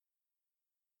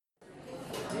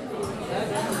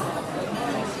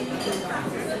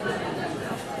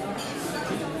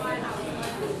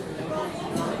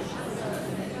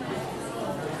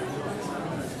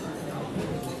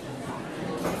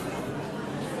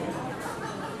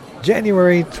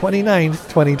January 29th,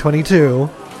 2022.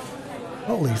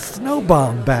 Holy snow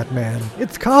bomb, Batman.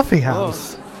 It's Coffee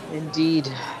House. Oh, indeed.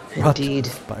 Brought to Indeed.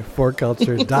 us by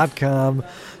 4culture.com.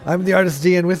 I'm the artist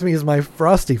D, and with me is my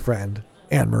frosty friend,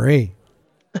 Anne-Marie.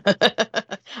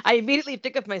 I immediately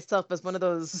think of myself as one of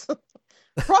those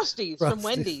Frosties from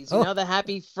Wendy's, Oh. the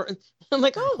happy. I'm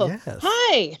like, oh, Yes.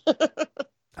 hi.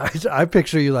 I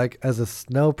picture you like as a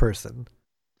snow person.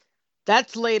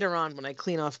 That's later on when I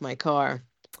clean off my car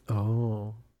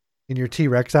Oh. In your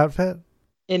T-Rex outfit?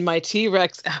 in my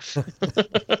T-Rex outfit.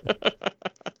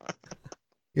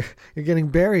 You're getting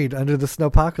buried under the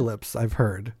snowpocalypse, I've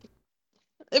heard.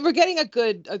 We're getting a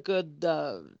good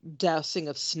dousing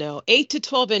of snow, 8 to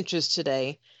 12 inches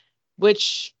today,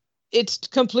 which it's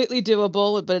completely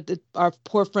doable. But our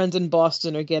poor friends in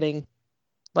Boston are getting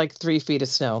like 3 feet of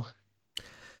snow.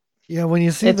 Yeah, when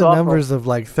you see It's the awful. numbers of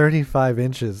like 35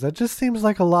 inches, that just seems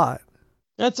like a lot.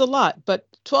 That's a lot, but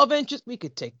 12 inches, we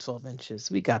could take 12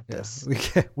 inches. We got Yeah, this.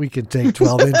 we can take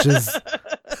 12 inches.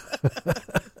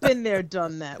 Been there,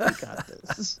 done that. We got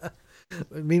this.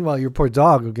 Meanwhile, your poor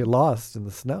dog will get lost in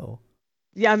the snow.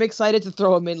 Yeah, I'm excited to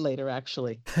throw him in later,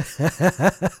 actually.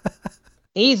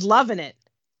 He's loving it,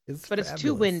 but it's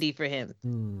too windy for him.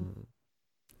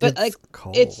 But It's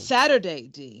cold. it's Saturday,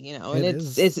 D, and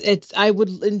it's I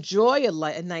would enjoy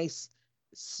a nice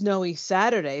snowy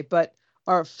Saturday, but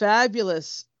our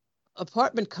fabulous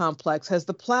apartment complex has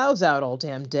the plows out all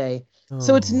damn day.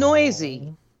 So it's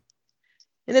noisy.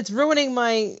 And it's ruining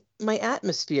my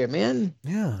atmosphere, man.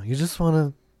 Yeah, you just want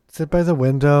to sit by the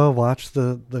window, watch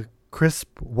the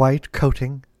crisp white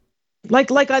coating. Like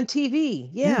on TV.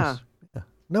 Yeah. Yes. Yeah.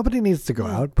 Nobody needs to go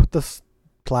out. Put the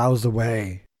plows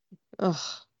away. Ugh.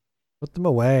 Put them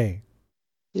away.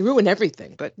 You ruin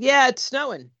everything. But yeah, it's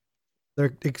snowing.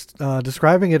 They're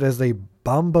describing it as a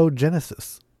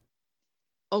bombogenesis.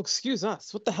 Oh, excuse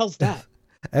us. What the hell's that?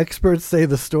 Experts say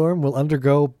the storm will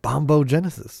undergo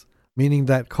bombogenesis, meaning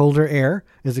that colder air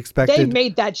is expected. They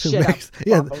made that to shit mix. up.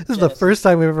 Yeah, this is the first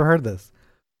time we've ever heard this.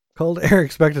 Cold air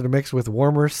expected to mix with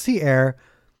warmer sea air,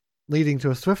 leading to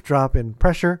a swift drop in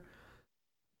pressure.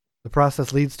 The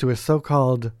process leads to a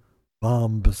so-called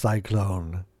bomb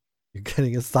cyclone. You're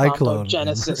getting a cyclone.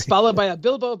 Genesis, followed by a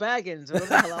Bilbo Baggins or whatever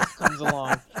the hell else comes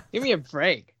along. Give me a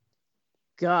break.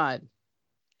 God.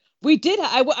 We did.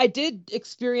 I did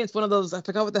experience one of those. I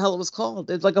forgot what the hell it was called.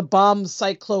 It's like a bomb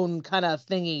cyclone kind of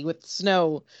thingy with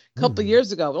snow a couple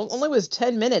years ago. It only was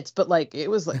 10 minutes, but it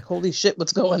was like, holy shit,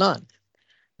 what's going on?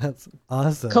 That's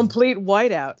awesome. Complete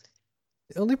whiteout.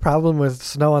 The only problem with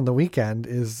snow on the weekend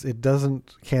is it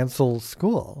doesn't cancel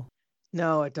school.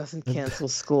 No, it doesn't cancel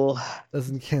school.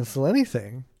 Doesn't cancel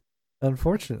anything,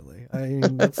 unfortunately. I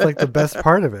mean, that's like the best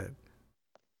part of it.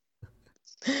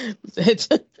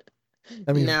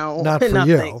 I mean, no, not for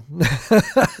nothing. you.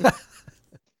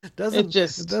 It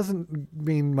doesn't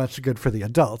mean much good for the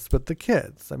adults, but the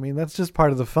kids. I mean, that's just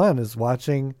part of the fun, is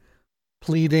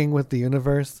pleading with the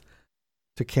universe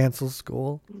to cancel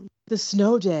school. The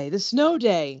snow day.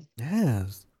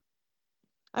 Yes.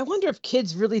 I wonder if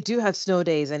kids really do have snow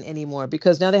days anymore,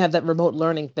 because now they have that remote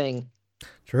learning thing.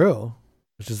 True.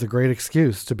 Which is a great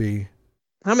excuse to be.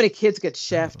 How many kids get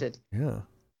shafted? Yeah.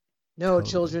 No,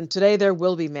 totally. Children, today there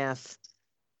will be math.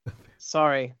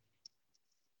 Sorry.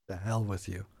 The hell with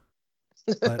you.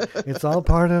 But it's all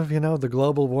part of, the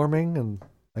global warming and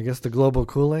I guess the global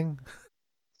cooling.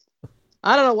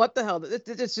 I don't know what the hell.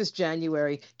 It's just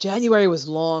January. January was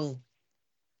long.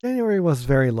 January was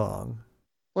very long.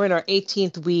 We're in our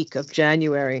 18th week of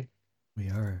January. We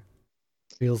are.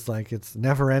 Feels like it's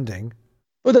never ending.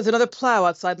 Oh, there's another plow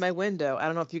outside my window. I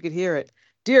don't know if you could hear it.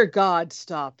 Dear God,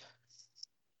 stop.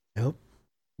 Nope.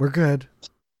 We're good.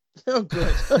 Oh,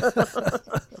 good.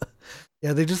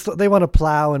 Yeah, they want to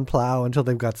plow and plow until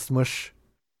they've got smush.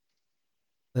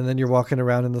 And then you're walking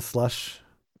around in the slush.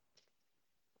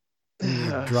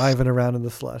 You're driving around in the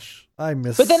slush. I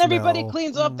miss But then snow. everybody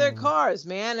cleans off their cars,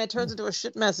 man. It turns into a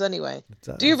shit mess anyway.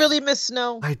 Do you really miss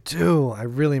snow? I do. I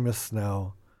really miss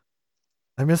snow.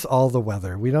 I miss all the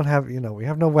weather. We don't have, we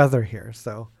have no weather here,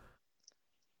 so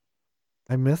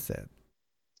I miss it.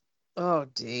 Oh,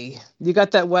 D. You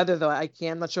got that weather, though.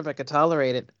 I'm not sure if I could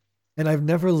tolerate it. And I've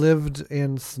never lived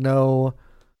in snow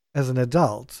as an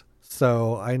adult,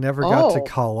 so I never got to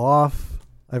call off.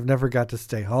 I've never got to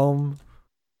stay home.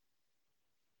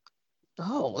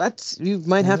 Oh, you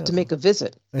might have to make a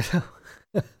visit.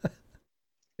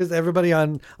 Because everybody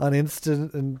on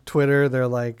Insta and Twitter, they're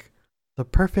like, the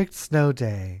perfect snow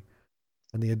day.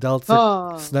 And the adults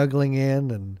are snuggling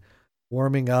in and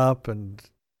warming up and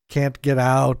can't get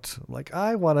out. I'm like,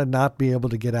 I want to not be able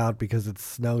to get out because it's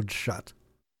snowed shut.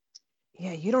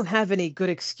 Yeah, you don't have any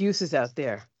good excuses out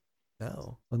there.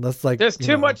 No, unless like There's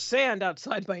too much sand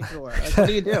outside my door. Like, what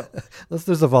do you do? Unless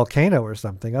there's a volcano or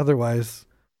something. Otherwise,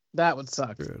 That would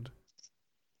suck. good.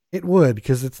 It would,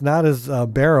 because it's not as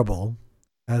bearable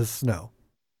as snow.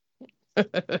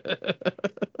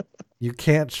 You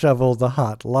can't shovel the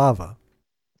hot lava.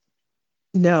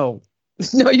 No.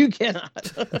 No, you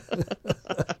cannot.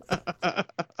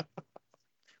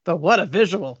 But what a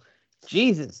visual.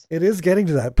 Jesus. It is getting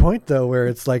to that point, though, where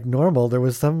it's like normal. There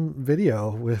was some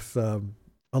video with a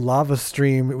lava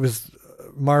stream. It was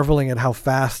marveling at how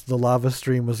fast the lava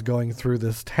stream was going through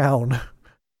this town.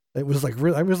 It was like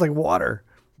really, it was like water.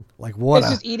 Like water.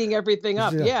 It's just eating everything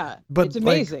up. Yeah. But it's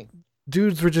amazing. Like,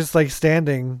 dudes were just like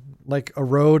standing like a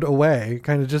road away,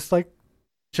 kind of just like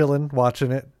chilling,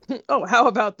 watching it. Oh, how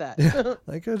about that? Yeah,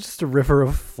 like just a river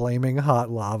of flaming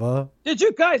hot lava. Did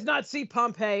you guys not see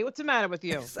Pompeii? What's the matter with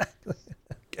you? Exactly.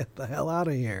 Get the hell out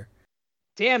of here.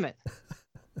 Damn it.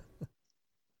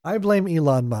 I blame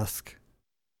Elon Musk.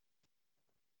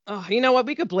 Oh, you know what?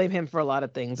 We could blame him for a lot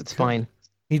of things. It's fine.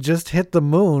 He just hit the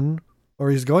moon,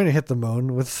 or he's going to hit the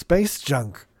moon with space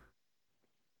junk.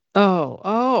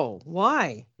 Oh,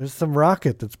 why? There's some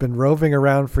rocket that's been roving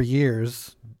around for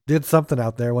years, did something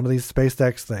out there, one of these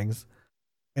SpaceX things,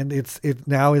 and it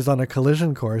now is on a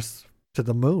collision course to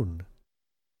the moon.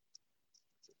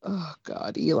 Oh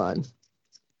God, Elon.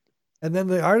 And then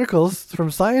the articles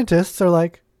from scientists are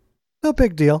like, no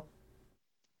big deal.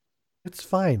 It's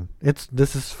fine.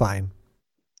 This is fine.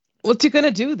 What's he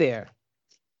gonna do there?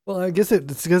 Well, I guess it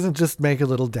doesn't just make a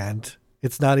little dent.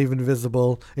 It's not even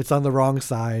visible. It's on the wrong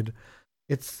side.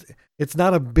 It's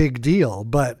not a big deal,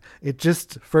 but it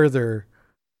just further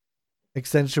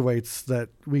accentuates that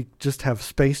we just have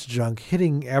space junk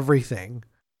hitting everything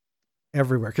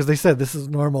everywhere. Because they said this is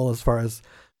normal as far as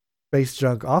space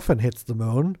junk often hits the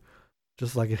moon,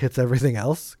 just like it hits everything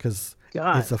else, because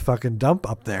it's a fucking dump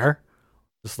up there,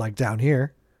 just like down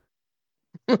here.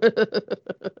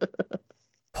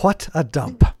 What a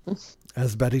dump,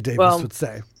 as Betty Davis would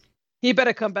say. He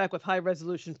better come back with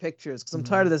high-resolution pictures, because I'm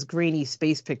tired of this grainy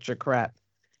space picture crap.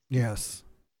 Yes.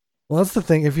 Well, that's the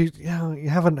thing. If you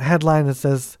have a headline that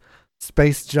says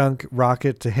space junk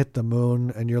rocket to hit the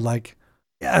moon, and you're like,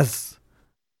 yes.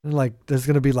 And like, there's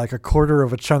going to be like a quarter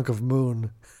of a chunk of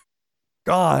moon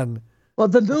gone. Well,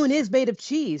 the moon is made of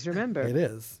cheese, remember? It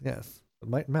is, yes. It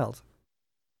might melt.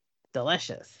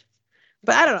 Delicious.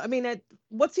 But I don't know. I mean,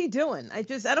 what's he doing? I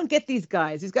don't get these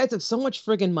guys. These guys have so much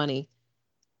friggin' money.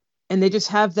 And they just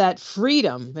have that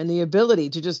freedom and the ability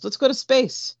to just, let's go to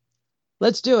space.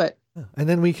 Let's do it. And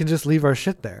then we can just leave our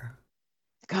shit there.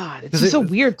 God, it's just so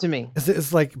weird to me.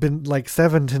 It's like been like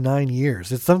 7 to 9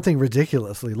 years. It's something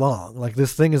ridiculously long. Like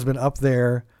this thing has been up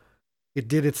there. It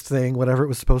did its thing, whatever it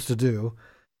was supposed to do.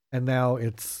 And now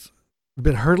it's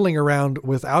been hurtling around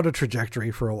without a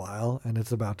trajectory for a while. And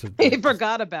it's about to... They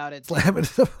forgot about it. Slam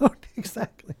into the phone.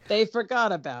 Exactly. They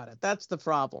forgot about it. That's the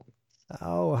problem.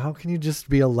 Oh, how can you just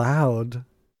be allowed?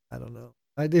 I don't know.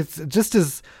 It's just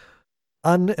as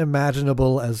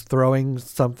unimaginable as throwing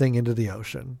something into the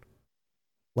ocean.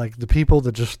 Like the people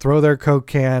that just throw their Coke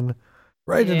can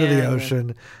right into the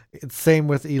ocean. It's same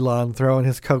with Elon throwing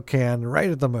his Coke can right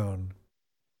at the moon.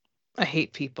 I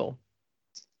hate people.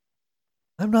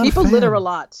 I'm not people a fan. litter a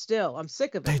lot still. I'm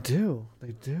sick of it. They do.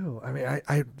 I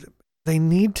mean, they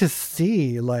need to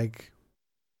see like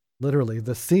literally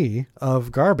the sea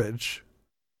of garbage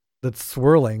that's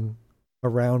swirling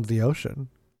around the ocean.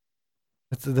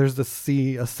 There's the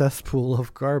sea, a cesspool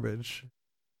of garbage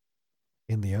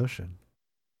in the ocean.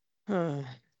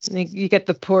 You get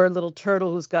the poor little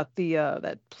turtle who's got the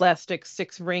that plastic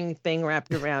 6-ring thing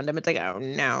wrapped around him. It's like, oh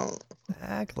no.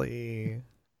 Exactly.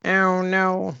 Oh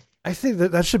no. I think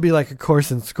that should be like a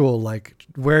course in school. Like,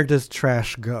 where does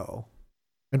trash go?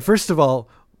 And first of all,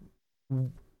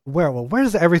 where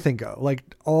does everything go?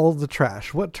 Like all the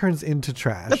trash. What turns into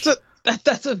trash?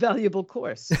 That's a valuable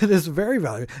course. It is very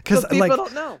valuable because people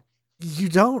don't know.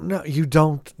 You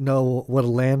don't know what a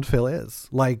landfill is.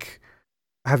 Like,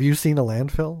 have you seen a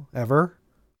landfill ever?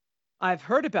 I've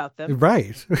heard about them.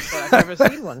 Right. But I've never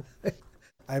seen one.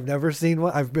 I've never seen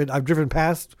one. I've driven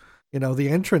past, the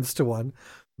entrance to one,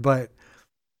 but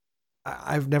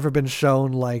I've never been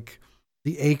shown like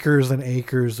the acres and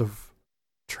acres of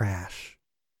trash.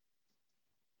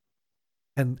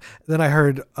 And then I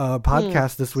heard a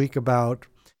podcast this week about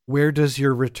where does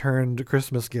your returned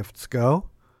Christmas gifts go?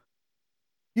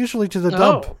 Usually to the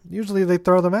dump. Usually they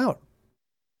throw them out.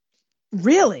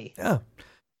 Really? Yeah.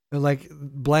 like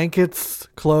blankets,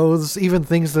 clothes, even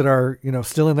things that are,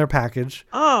 still in their package.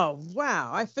 Oh,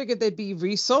 wow. I figured they'd be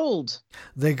resold.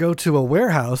 They go to a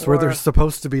warehouse where they're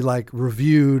supposed to be like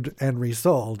reviewed and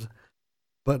resold.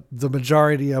 But the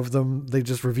majority of them, they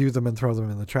just review them and throw them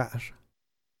in the trash.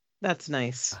 That's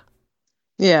nice.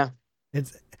 Yeah.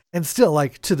 And still,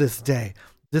 like, to this day,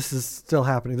 this is still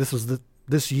happening. This was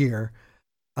this year.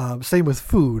 Same with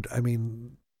food. I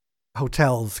mean,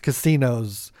 hotels,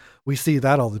 casinos, we see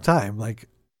that all the time. Like,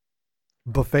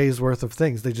 buffets worth of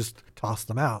things, they just toss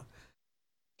them out.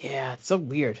 Yeah, it's so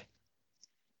weird.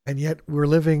 And yet we're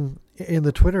living in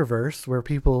the Twitterverse where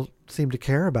people seem to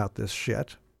care about this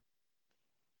shit.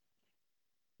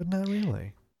 But not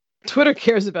really. Twitter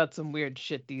cares about some weird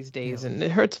shit these days, and it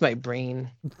hurts my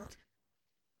brain.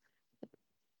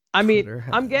 I mean,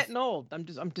 I'm getting old. I'm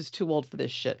just too old for this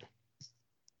shit.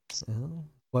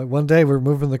 Well, one day we're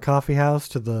moving the coffee house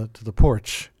to the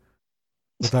porch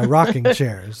with our rocking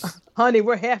chairs. Honey,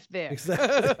 we're half there.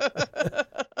 Exactly.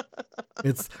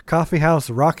 It's coffee house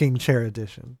rocking chair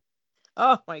edition.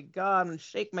 Oh my God! I'm gonna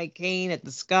shake my cane at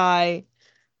the sky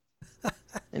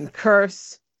and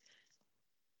curse.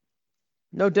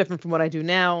 No different from what I do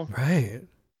now. Right.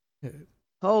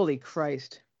 Holy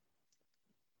Christ.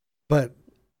 But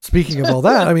speaking of all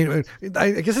that, I mean,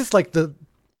 I guess it's like the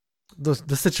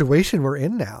situation we're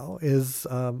in now is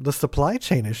the supply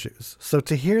chain issues. So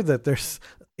to hear that there's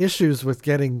issues with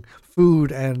getting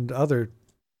food and other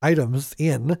items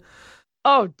in.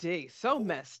 Oh, gee, so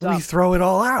messed up. We throw it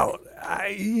all out.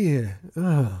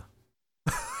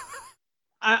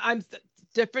 I'm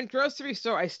different grocery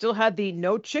store. I still had the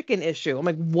no chicken issue. I'm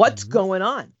like, what's going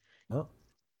on? Oh.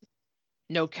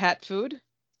 No cat food.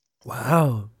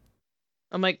 Wow.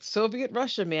 I'm like, Soviet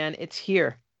Russia, man, it's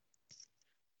here.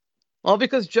 All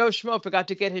because Joe Schmo forgot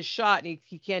to get his shot and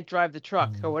he can't drive the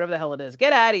truck or whatever the hell it is.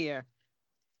 Get out of here.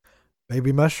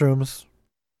 Baby mushrooms.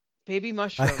 Baby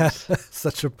mushrooms. I had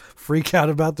such a freak out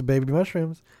about the baby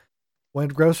mushrooms.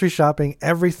 Went grocery shopping,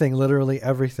 everything, literally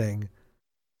everything,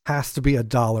 has to be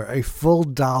 $1, a full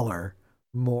 $1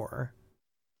 more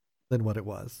than what it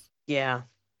was. Yeah.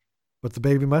 But the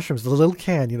baby mushrooms, the little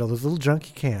can, those little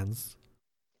junky cans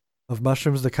of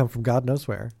mushrooms that come from God knows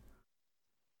where.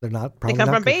 They're not probably They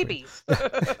come not from babies.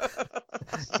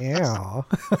 Yeah.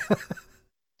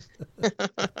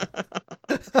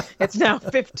 It's now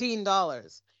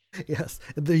 $15. Yes.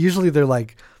 They're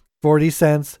like 40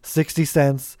 cents, 60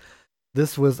 cents.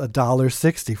 This was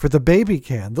 $1.60 for the baby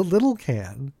can, the little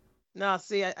can. No,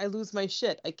 see, I lose my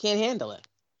shit. I can't handle it.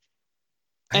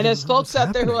 And there's folks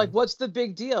out there who are like, what's the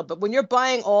big deal? But when you're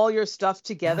buying all your stuff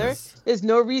together, there's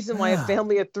no reason why a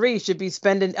family of 3 should be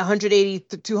spending $180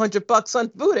 to $200 on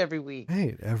food every week.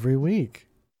 Right, every week.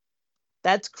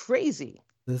 That's crazy.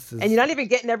 And you're not even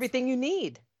getting everything you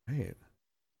need. Right.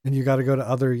 And you got to go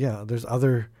to there's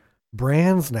other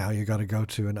brands now you got to go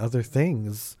to and other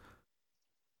things.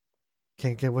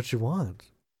 Can't get what you want.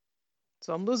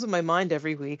 So I'm losing my mind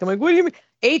every week. I'm like, what do you mean?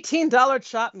 $18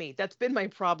 chop meat. That's been my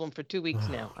problem for 2 weeks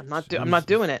now. I'm not doing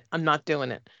it. I'm not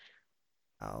doing it.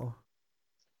 Wow.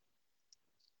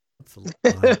 That's a lot.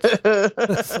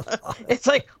 It's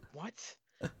like, what?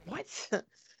 I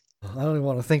don't even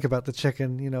want to think about the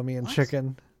chicken. Me and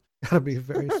chicken. Gotta be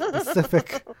very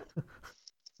specific.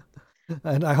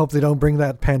 And I hope they don't bring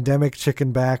that pandemic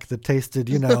chicken back that tasted,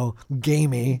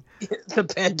 gamey. The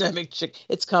pandemic chicken.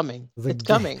 It's coming. It's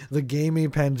coming. The gamey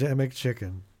pandemic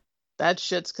chicken. That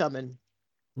shit's coming.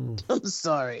 I'm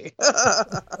sorry.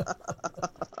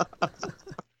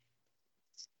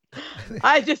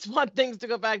 I just want things to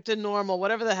go back to normal,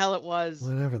 whatever the hell it was.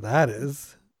 Whatever that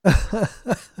is.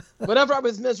 Whatever I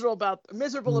was miserable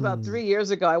about 3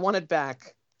 years ago, I want it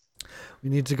back. We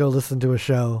need to go listen to a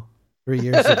show 3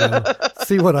 years ago.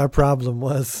 See what our problem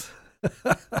was.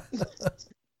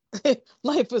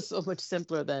 Life was so much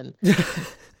simpler then.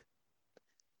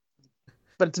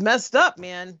 But it's messed up,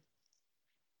 man.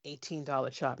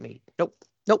 $18 chop meat.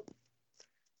 Nope.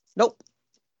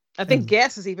 I think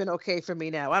gas is even okay for me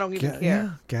now. I don't even care.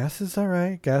 Yeah, gas is all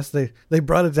right. Gas, they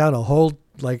brought it down a whole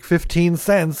 15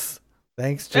 cents.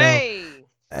 Thanks, Joe. Hey!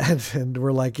 And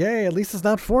we're like, yay, at least it's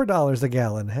not $4 a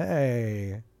gallon.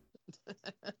 Hey.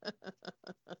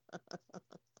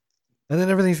 And then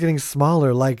everything's getting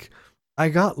smaller. Like, I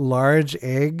got large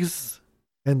eggs,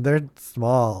 and they're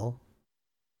small.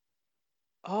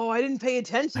 Oh, I didn't pay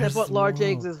attention. I bought large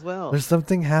eggs as well. There's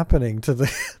something happening to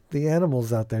the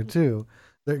animals out there, too.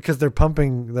 Because they're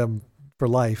pumping them for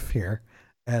life here.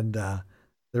 And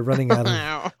they're running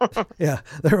out of...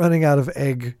 they're running out of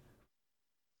egg...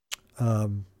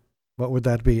 what would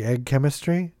that be? Egg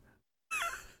chemistry?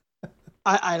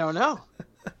 I don't know.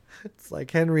 It's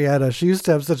like Henrietta. She used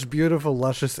to have such beautiful,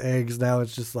 luscious eggs. Now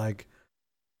it's just like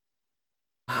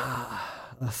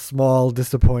a small,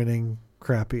 disappointing,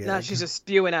 crappy egg. Now she's just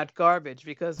spewing out garbage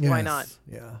because why not?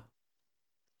 Yeah.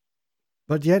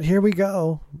 But yet here we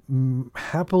go,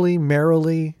 happily,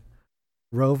 merrily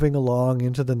roving along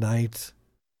into the night,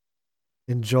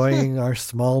 enjoying our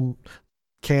small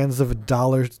cans of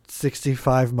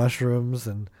 $1.65 mushrooms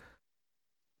and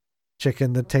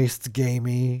chicken that tastes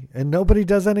gamey, and nobody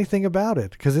does anything about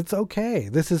it because it's okay.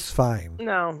 This is fine.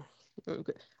 No.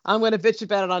 I'm going to bitch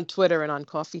about it on Twitter and on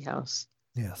Coffee House.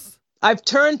 Yes. I've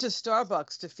turned to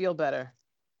Starbucks to feel better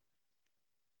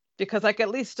because I can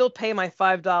at least still pay my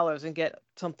 $5 and get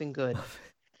something good.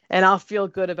 And I'll feel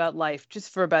good about life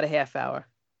just for about a half hour.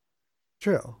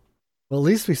 True. Well, at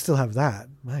least we still have that.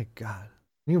 My God.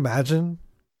 Can you imagine?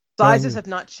 Sizes have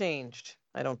not changed,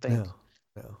 I don't think.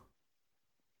 No.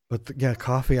 But yeah,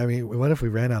 coffee. I mean, what if we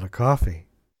ran out of coffee?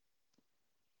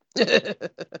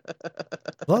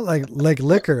 Well, like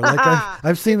liquor. Like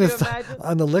I've seen this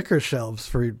on the liquor shelves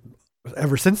for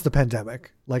ever since the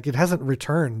pandemic. Like it hasn't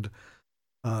returned.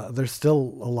 There's still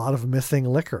a lot of missing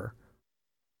liquor.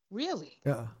 Really?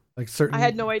 Yeah, like certain. I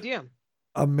had no idea.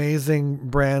 Amazing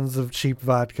brands of cheap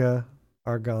vodka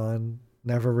are gone,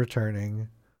 never returning.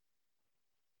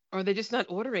 Or are they just not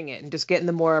ordering it and just getting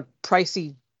the more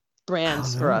pricey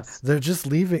brands for us? They're just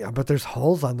leaving, but there's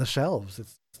holes on the shelves.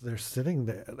 They're sitting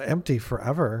there empty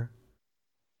forever.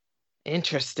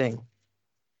 Interesting.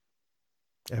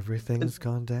 Everything's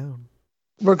gone down.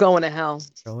 We're going to hell.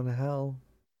 Going to hell.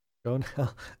 Going to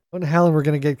hell. Going to hell, and we're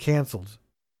going to get canceled.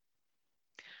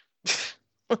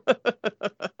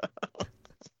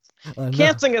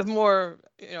 Canceling is more,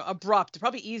 abrupt.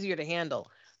 Probably easier to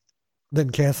handle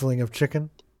than canceling of chicken.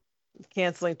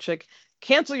 Canceling chick.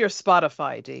 Cancel your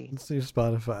Spotify, D. Cancel your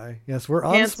Spotify. Yes, we're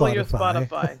on Cancel Spotify. Your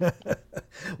Spotify.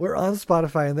 We're on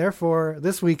Spotify, and therefore,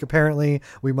 this week, apparently,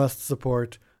 we must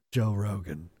support Joe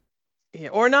Rogan. Yeah,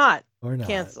 or not. Or not.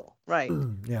 Cancel. Right.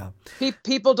 Yeah.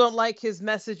 People don't like his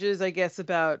messages, I guess,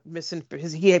 about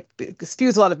misinformation. He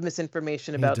spews a lot of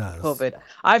misinformation about COVID.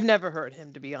 I've never heard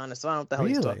him, to be honest. So I don't know what the hell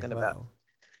he's talking about.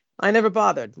 I never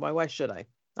bothered. Why should I?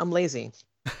 I'm lazy.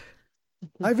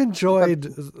 I've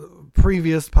enjoyed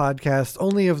previous podcasts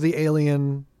only of the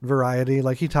alien variety.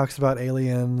 Like he talks about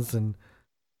aliens and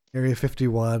Area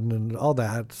 51 and all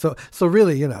that. So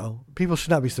really, people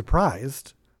should not be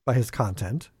surprised by his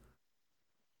content.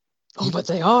 Oh, but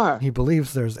they are. He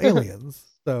believes there's aliens.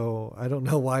 So I don't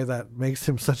know why that makes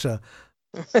him such a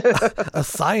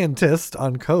scientist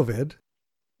on COVID.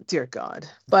 Dear God.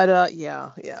 But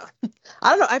yeah. I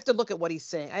don't know. I have to look at what he's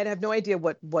saying. I have no idea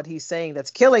what he's saying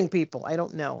that's killing people. I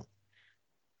don't know.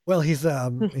 Well, he's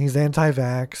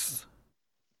anti-vax.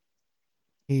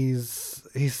 He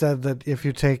said that if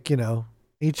you take,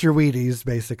 eat your Wheaties,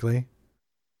 basically,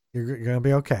 you're going to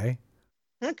be okay.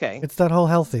 Okay. It's that whole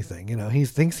healthy thing. He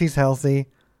thinks he's healthy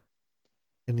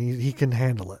and he can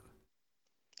handle it.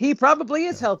 He probably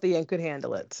is healthy and could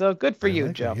handle it. So good for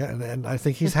you, Joe. Yeah, and I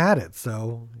think he's had it.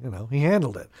 So, he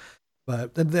handled it.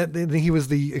 But then he was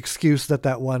the excuse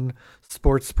that one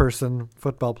sports person,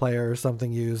 football player or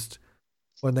something used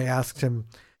when they asked him,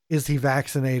 is he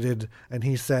vaccinated? And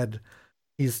he said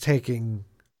he's taking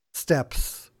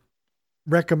steps,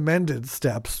 recommended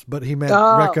steps, but he meant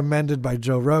recommended by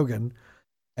Joe Rogan.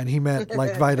 And he meant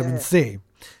like vitamin C.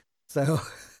 So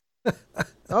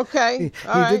okay.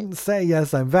 He didn't say,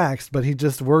 yes, I'm vaxxed, but he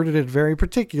just worded it very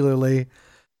particularly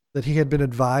that he had been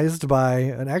advised by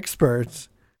an expert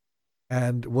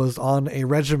and was on a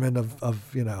regimen of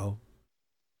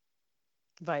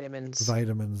vitamins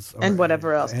and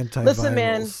whatever else. Antivirals. Listen,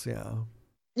 man, yeah.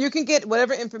 You can get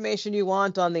whatever information you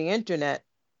want on the internet,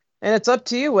 and it's up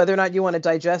to you whether or not you want to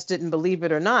digest it and believe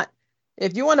it or not.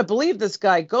 If you want to believe this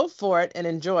guy, go for it and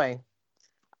enjoy.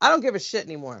 I don't give a shit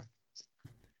anymore.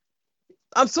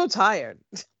 I'm so tired.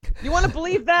 You want to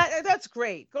believe that? That's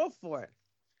great. Go for it.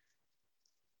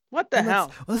 What the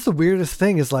hell? Well, that's the weirdest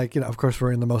thing is of course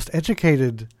we're in the most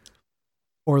educated,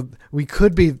 or we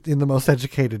could be in the most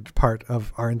educated part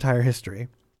of our entire history,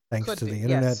 thanks to the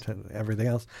internet and everything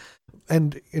else.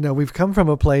 And, we've come from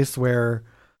a place where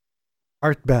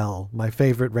Art Bell, my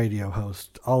favorite radio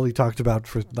host, all he talked about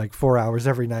for 4 hours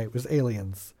every night was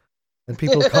aliens. And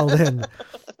people called in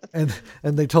and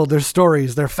they told their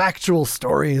stories, their factual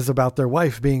stories about their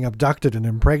wife being abducted and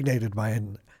impregnated by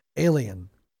an alien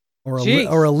or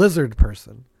a lizard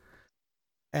person.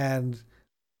 And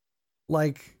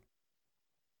not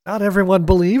everyone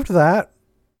believed that,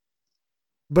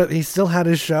 but he still had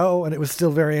his show and it was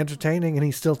still very entertaining and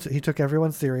he took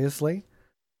everyone seriously.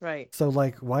 Right. So,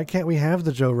 like, why can't we have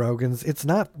the Joe Rogans? It's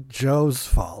not Joe's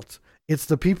fault. It's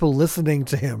the people listening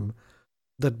to him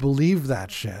that believe that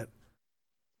shit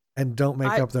and don't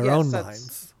make up their own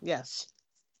minds. Yes.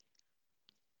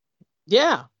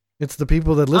 Yeah. It's the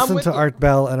people that I'm listen with to you. Art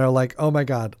Bell and are like, oh my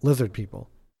God, lizard people.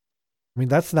 I mean,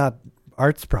 that's not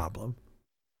Art's problem.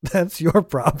 That's your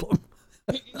problem.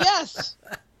 Yes.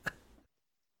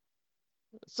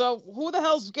 So who the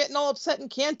hell's getting all upset and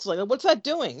canceling? Like, what's that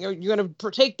doing? You're going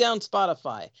to take down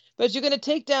Spotify, but you're going to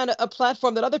take down a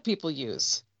platform that other people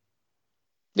use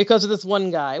because of this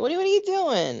one guy. What are you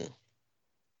doing?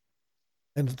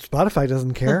 And Spotify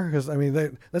doesn't care because, I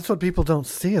mean, that's what people don't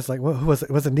see. It's like, who was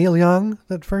it? Was it Neil Young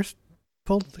that first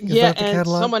pulled? Yeah, and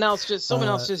someone else just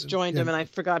joined him, and I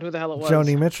forgot who the hell it was.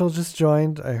 Joni Mitchell just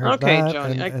joined. I heard that.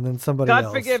 Joni. And then somebody else.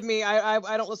 God forgive me.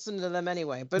 I don't listen to them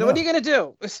anyway. But what are you gonna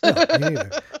do? No, me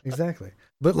neither. Exactly.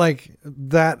 But like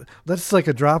that's like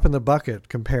a drop in the bucket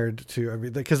compared to, I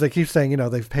mean, because they keep saying,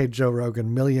 they've paid Joe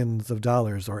Rogan millions of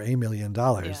dollars or $1 million.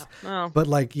 Yeah. Oh. But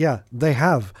like, yeah, they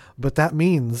have. But that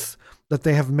means that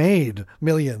they have made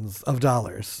millions of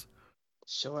dollars.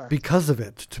 Sure. Because of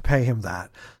it to pay him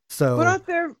that. So, but aren't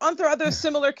there other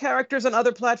similar characters on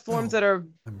other platforms that are,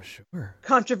 I'm sure,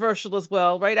 controversial as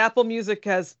well, right? Apple Music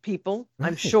has people, right.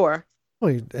 I'm sure.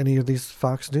 Well, any of these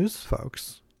Fox News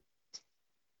folks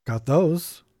got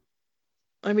those.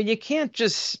 I mean, you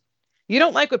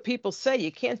don't like what people say.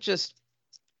 You can't just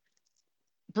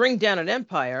bring down an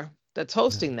empire that's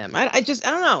hosting them. I don't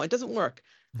know. It doesn't work.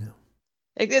 No.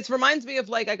 It reminds me of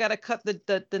like, I got to cut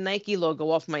the Nike logo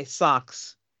off my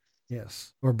socks.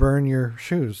 Yes, or burn your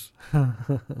shoes.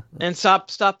 And stop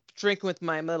drinking with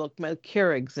my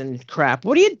Keurigs and crap.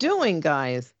 What are you doing,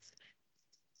 guys?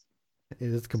 It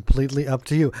is completely up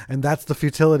to you, and that's the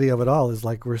futility of it all. Is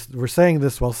like we're saying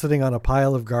this while sitting on a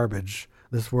pile of garbage.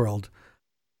 This world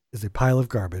is a pile of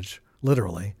garbage,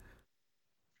 literally,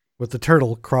 with the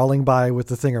turtle crawling by with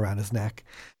the thing around his neck.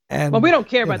 And well, we don't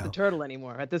care about the turtle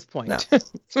anymore at this point.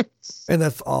 No. And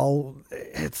that's all.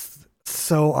 It's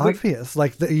so obvious.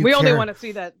 We only want to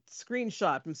see that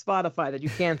screenshot from Spotify that you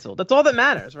canceled. That's all that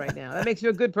matters right now. That makes you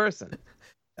a good person.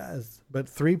 Yes, but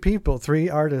three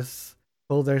artists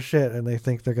pull their shit and they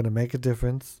think they're going to make a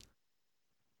difference,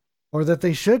 or that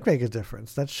they should make a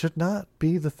difference. That should not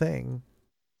be the thing.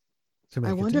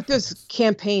 I wonder if there's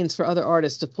campaigns for other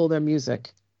artists to pull their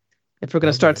music. If we're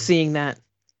going to start seeing that.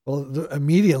 Well,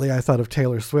 immediately I thought of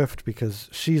Taylor Swift because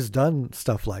she's done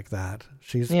stuff like that.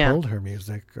 She's pulled her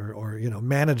music or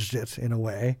managed it in a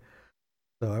way.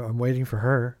 So I'm waiting for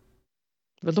her.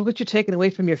 But look what you're taking away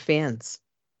from your fans.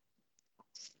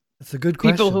 It's a good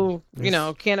question. People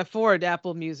who, can't afford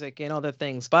Apple Music and other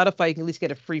things. Spotify, you can at least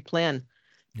get a free plan.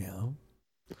 Yeah.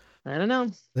 I don't know.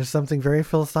 There's something very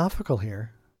philosophical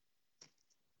here.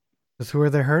 Because who are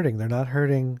they hurting? They're not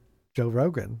hurting Joe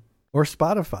Rogan or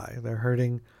Spotify. They're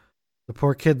hurting the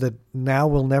poor kid that now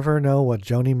will never know what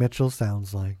Joni Mitchell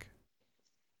sounds like.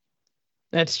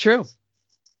 That's true.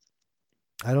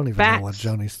 I don't even know what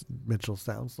Joni Mitchell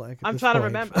sounds like. I'm trying to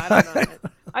remember. I don't know.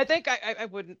 I think I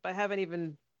wouldn't. I haven't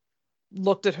even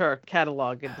looked at her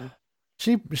catalog.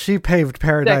 She paved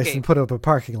paradise and put up a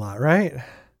parking lot, right?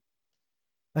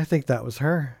 I think that was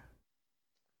her.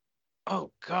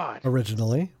 Oh God.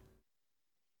 Originally.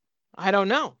 I don't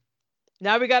know.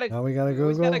 Now we gotta Google. We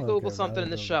gotta Google something in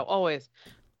the show. Always.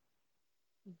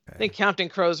 Okay. I think Counting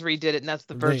Crows redid it, and that's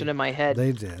the version in my head.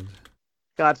 They did.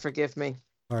 God forgive me.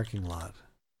 Parking lot.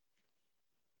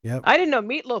 Yep. I didn't know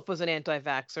Meatloaf was an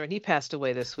anti-vaxxer, and he passed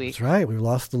away this week. That's right. We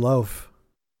lost the loaf.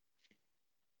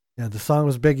 Yeah, the song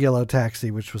was Big Yellow Taxi,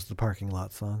 which was the parking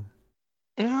lot song.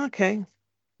 Okay.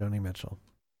 Joni Mitchell.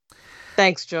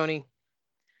 Thanks, Joni.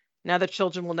 Now the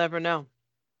children will never know.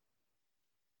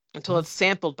 Until it's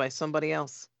sampled by somebody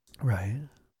else. Right.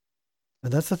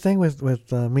 And that's the thing with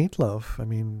Meatloaf. I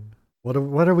mean, what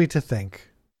are we to think?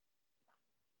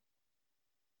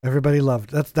 Everybody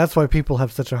loved. That's why people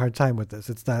have such a hard time with this.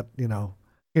 It's not,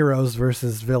 heroes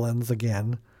versus villains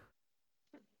again.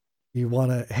 You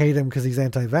want to hate him because he's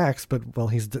anti-vax, but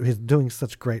he's doing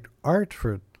such great art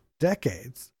for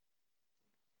decades.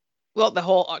 Well, the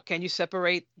whole can you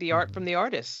separate the art from the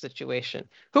artist situation?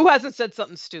 Who hasn't said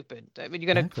something stupid? I mean,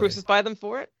 you're going to crucify them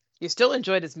for it? You still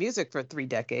enjoyed his music for 3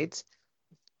 decades.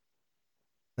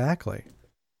 Exactly.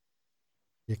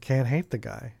 You can't hate the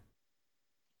guy.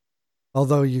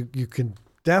 Although you can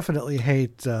definitely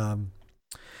hate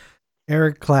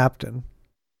Eric Clapton.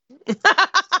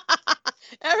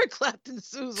 Eric Clapton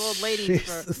sues old ladies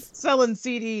for selling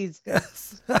CDs.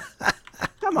 Yes.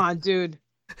 Come on, dude.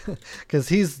 Because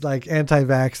he's like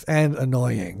anti-vax and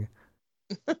annoying.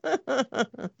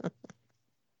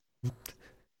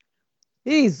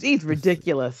 He's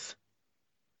ridiculous.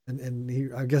 And he,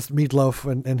 I guess Meatloaf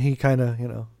and he kind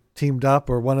of, teamed up,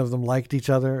 or one of them liked each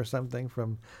other or something,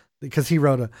 because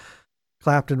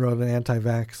Clapton wrote an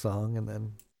anti-vax song, and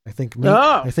then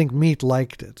Oh, I think Meat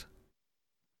liked it.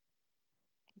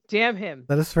 damn him. Is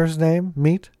that his first name?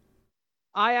 Meat?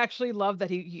 I actually love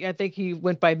that I think he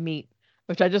went by Meat,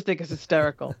 which I just think is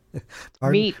hysterical.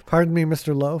 Meat. Pardon me,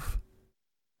 Mr. Loaf.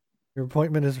 Your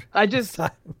appointment is I just,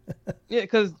 time. yeah,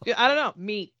 because I don't know,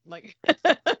 Meat. Like,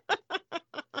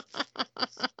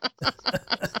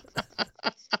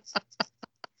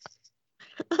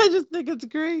 I just think it's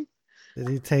great. Did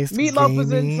he taste Meatloaf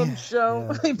was in gamey? some show.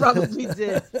 Yeah. He probably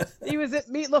did.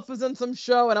 Meatloaf was in some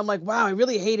show, and I'm like, wow, I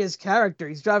really hate his character.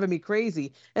 He's driving me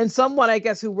crazy. And someone, I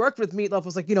guess, who worked with Meatloaf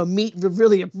was like, Meat would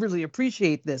really, really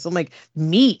appreciate this. I'm like,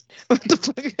 Meat? What the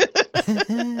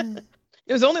fuck?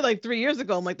 It was only like 3 years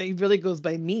ago. I'm like, that he really goes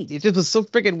by Meat. It just was so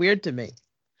freaking weird to me.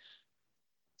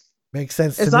 Makes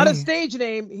sense to me. It's not a stage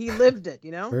name. He lived it,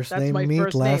 First That's name my Meat,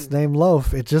 first last name. name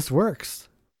Loaf. It just works.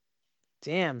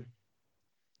 Damn.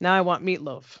 Now I want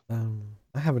Meatloaf.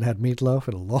 I haven't had meatloaf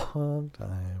in a long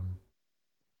time.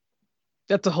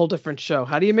 That's a whole different show.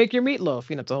 How do you make your meatloaf?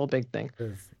 It's a whole big thing.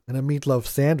 And a meatloaf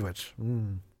sandwich.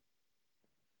 Mm.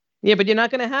 Yeah, but you're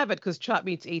not going to have it because chopped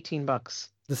meat's $18.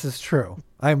 This is true.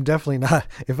 I'm definitely not.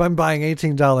 If I'm buying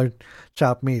 $18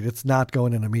 chopped meat, it's not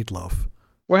going in a meatloaf.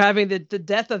 We're having the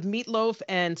death of Meatloaf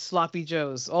and Sloppy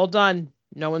Joes. All done.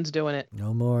 No one's doing it.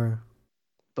 No more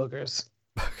Boogers.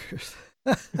 burgers.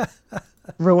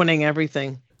 Ruining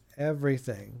everything.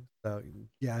 Everything. So,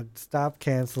 yeah, stop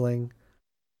canceling.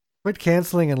 Quit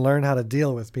canceling and learn how to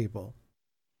deal with people.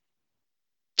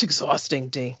 It's exhausting,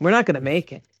 D. We're not going to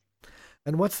make it.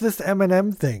 And what's this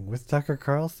Eminem thing with Tucker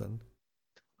Carlson?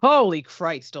 Holy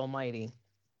Christ almighty.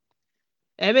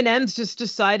 Eminem's just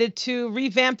decided to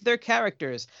revamp their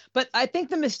characters. But I think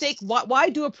the mistake, why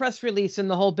do a press release and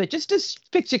the whole bit? Just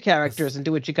fix your characters and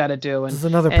do what you got to do. This is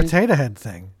another Potato Head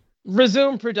thing.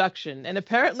 Resume production. And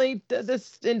apparently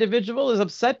this individual is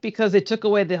upset because they took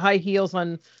away the high heels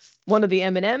on one of the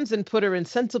M&Ms and put her in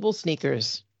sensible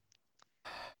sneakers.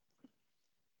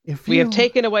 We have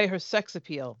taken away her sex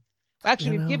appeal.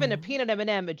 Actually, we've given a peanut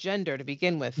M&M a gender to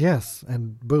begin with. Yes,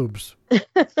 and boobs.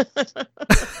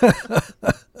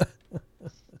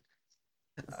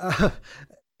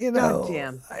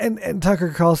 And Tucker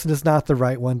Carlson is not the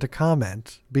right one to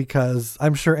comment, because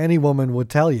I'm sure any woman would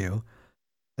tell you,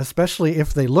 especially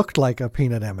if they looked like a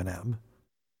peanut M&M,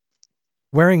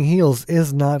 wearing heels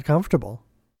is not comfortable.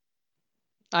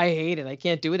 I hate it. I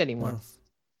can't do it anymore.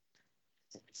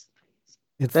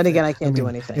 Yes. Then again, I can't do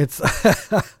anything. It's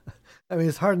I mean,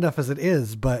 it's hard enough as it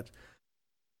is, but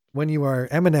when you are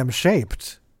M&M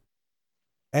shaped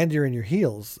and you're in your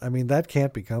heels, I mean, that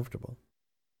can't be comfortable.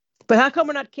 But how come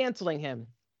we're not canceling him?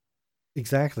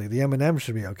 Exactly. The M&M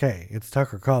should be okay. It's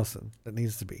Tucker Carlson that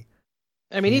needs to be.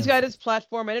 I mean, he's got his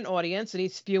platform and an audience, and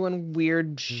he's spewing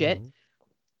weird shit.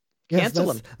 Mm-hmm.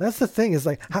 Cancel him. That's the thing, is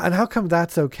like, and how come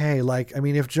that's okay? Like, I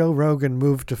mean, if Joe Rogan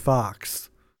moved to Fox,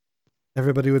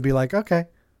 everybody would be like, okay,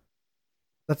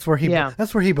 that's where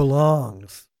he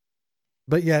belongs.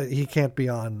 But yet he can't be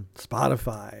on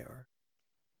Spotify or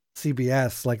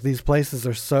CBS. Like, these places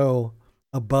are so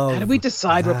above. How do we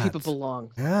decide where people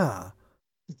belong? Yeah.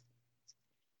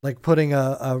 Like putting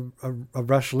a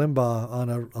Rush Limbaugh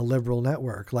on a liberal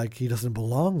network, like he doesn't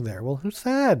belong there. Well, who's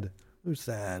sad? Who's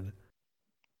sad?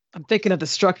 I'm thinking of the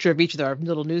structure of each of our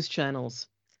little news channels.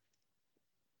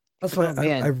 That's why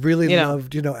I really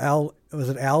loved, Al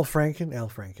Franken? Al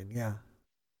Franken, yeah.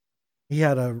 He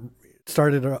had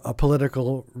started a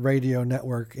political radio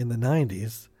network in the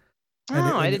 90s.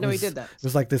 I didn't know he did that. It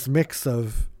was like this mix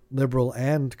of liberal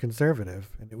and conservative,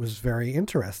 and it was very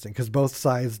interesting because both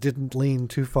sides didn't lean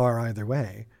too far either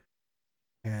way.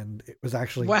 And it was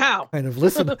actually kind of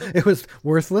it was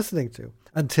worth listening to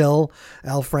until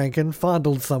Al Franken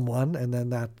fondled someone, and then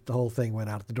the whole thing went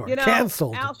out the door.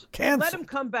 Canceled. Let him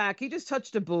come back. He just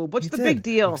touched a boob. What's the big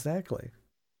deal? Exactly.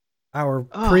 Our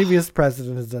previous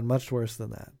president has done much worse than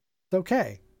that. It's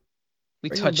okay. We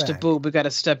touched a boob. We got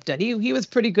to step down. He was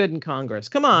pretty good in Congress.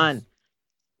 Come on.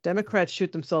 Democrats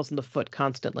shoot themselves in the foot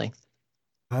constantly.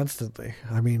 Constantly.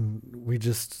 I mean, we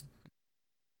just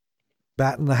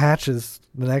batten the hatches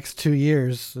the next 2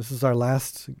 years. This is our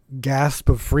last gasp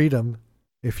of freedom,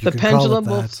 if you can call it that. The pendulum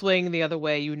will swing the other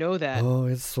way. You know that. Oh,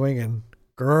 it's swinging.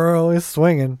 Girl, it's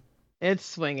swinging. It's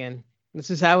swinging.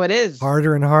 This is how it is.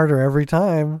 Harder and harder every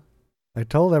time. I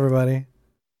told everybody.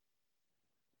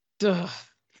 Duh.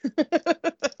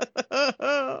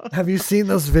 Have you seen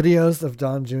those videos of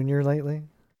Don Jr. lately?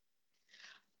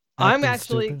 I'm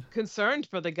actually concerned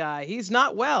for the guy. He's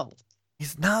not well.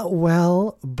 He's not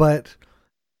well, but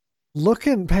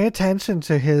pay attention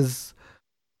to his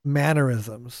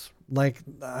mannerisms. Like,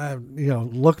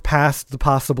 look past the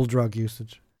possible drug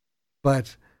usage,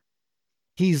 but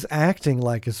he's acting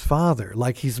like his father.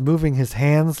 Like he's moving his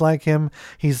hands like him.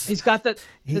 He's got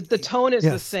the tone is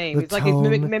the same. It's like he's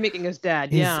mimicking his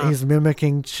dad. He's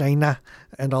mimicking China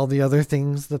and all the other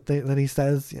things that he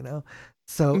says.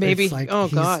 So maybe it's like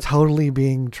he's God. Totally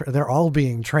being. They're all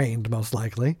being trained, most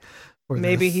likely.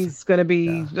 Maybe he's going to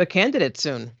be a candidate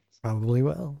soon. Probably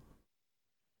will.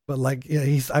 But like,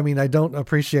 I don't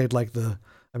appreciate like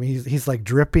he's like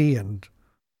drippy and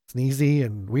sneezy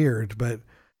and weird, but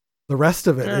the rest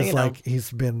of it is like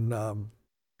he's been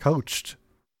coached.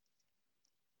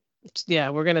 Yeah,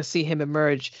 we're going to see him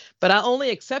emerge, but I'll only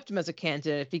accept him as a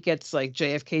candidate if he gets like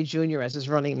JFK Jr. as his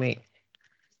running mate.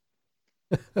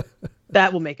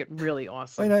 That will make it really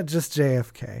awesome. Why not just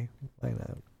JFK? Why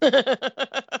not?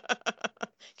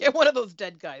 Get one of those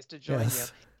dead guys to join you.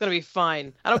 It's going to be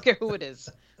fine. I don't care who it is.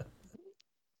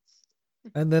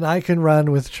 And then I can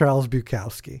run with Charles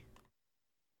Bukowski.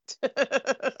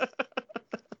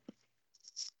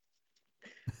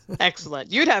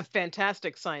 Excellent. You'd have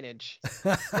fantastic signage.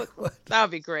 That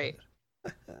would be great.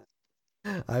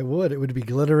 I would. It would be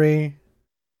glittery,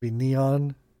 be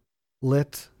neon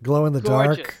lit, glow in the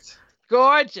dark.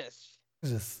 Gorgeous.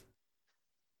 Just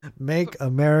make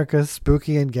America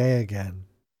spooky and gay again.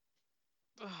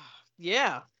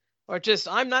 Yeah. Or just,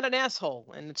 I'm not an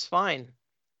asshole, and it's fine.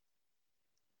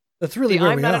 That's really where we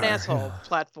are. I'm not an asshole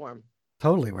platform.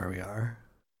 Totally where we are.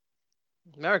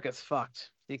 America's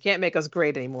fucked. You can't make us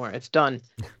great anymore. It's done.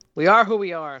 We are who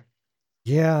we are.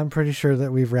 Yeah, I'm pretty sure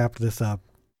that we've wrapped this up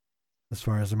as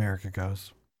far as America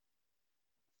goes.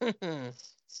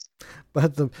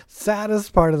 But the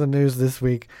saddest part of the news this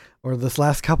week, or this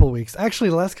last couple weeks, actually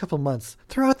the last couple months,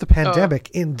 throughout the pandemic,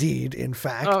 indeed, in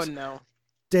fact. Oh, no.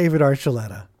 David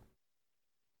Archuleta.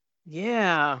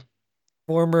 Yeah.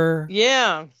 Former.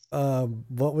 Yeah.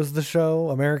 What was the show?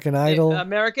 American Idol?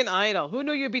 American Idol. Who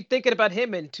knew you'd be thinking about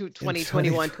him in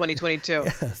 2021, 2022?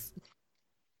 Yes.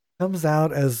 Comes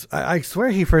out as, I swear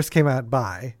he first came out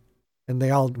bi, and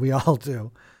we all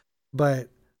do. But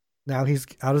now he's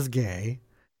out as gay.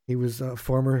 He was a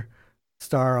former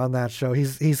star on that show.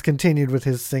 He's continued with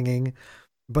his singing,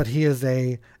 but he is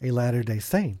a Latter-day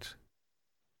Saint.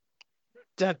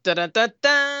 Da, da, da, da,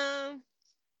 da.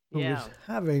 Yeah. Who's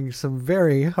having some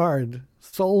very hard,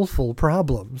 soulful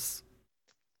problems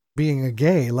being a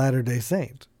gay Latter-day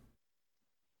Saint.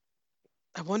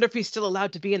 I wonder if he's still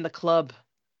allowed to be in the club.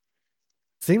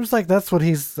 Seems like that's what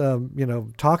he's,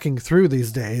 talking through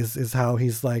these days, is how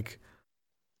he's like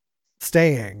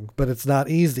staying, but it's not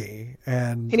easy.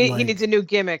 And he needs a new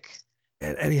gimmick.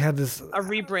 And he had a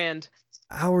rebrand.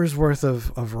 Hours worth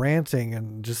of ranting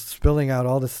and just spilling out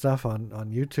all this stuff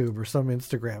on YouTube or some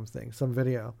Instagram thing, some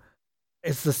video.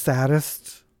 It's the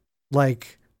saddest,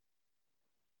 like,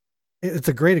 it's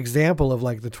a great example of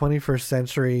like the 21st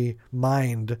century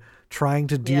mind trying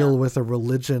to deal with a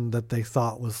religion that they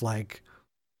thought was like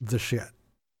the shit.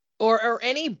 Or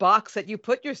any box that you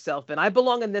put yourself in. I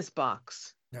belong in this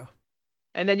box. Yeah.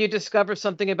 And then you discover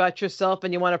something about yourself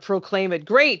and you want to proclaim it.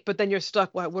 Great, but then you're stuck.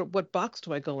 What box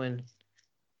do I go in?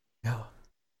 Yeah.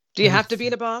 Do you have to be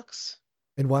in a box?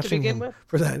 And watching him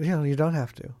for that, you don't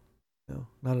have to. No,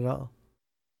 not at all.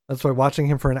 That's why watching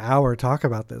him for an hour talk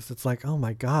about this, it's like, oh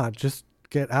my God, just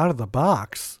get out of the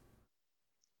box.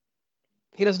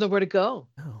 He doesn't know where to go.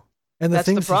 No. And that's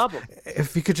the problem.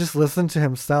 If he could just listen to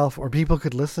himself, or people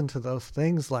could listen to those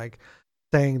things, like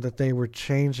saying that they were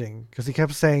changing, because he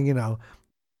kept saying, the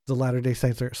Latter-day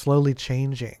Saints are slowly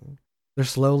changing. They're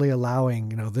slowly allowing,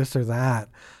 this or that.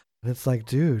 And it's like,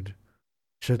 dude,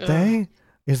 should they?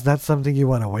 Is that something you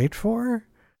want to wait for?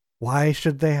 Why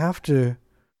should they have to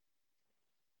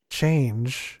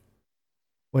change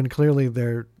when clearly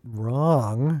they're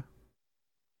wrong?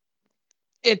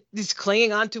 He's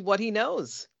clinging on to what he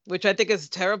knows, which I think is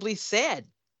terribly sad.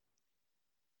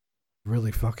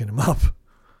 Really fucking him up.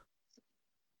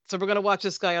 So we're going to watch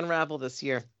this guy unravel this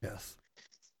year. Yes.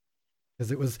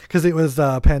 Because it was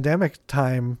pandemic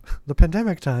time, the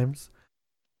pandemic times,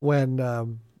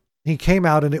 when he came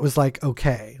out and it was like,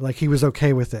 okay, like he was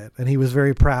okay with it. And he was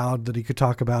very proud that he could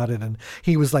talk about it. And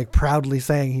he was like proudly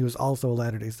saying he was also a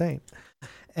Latter-day Saint.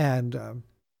 And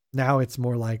now it's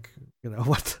more like,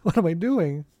 what am I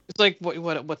doing? It's like,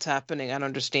 what's happening? I don't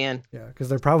understand. Yeah, because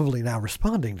they're probably now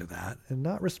responding to that and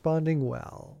not responding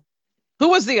well. Who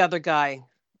was the other guy?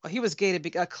 Well, he was gay to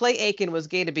begin. Clay Aiken was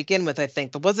gay to begin with, I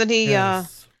think. But wasn't he?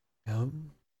 Yes.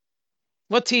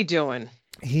 What's he doing?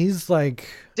 He's like...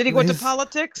 Did he go into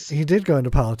politics? He did go into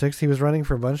politics. He was running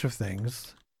for a bunch of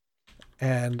things.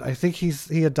 And I think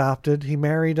he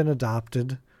married and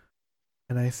adopted.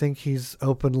 And I think he's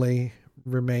openly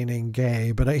remaining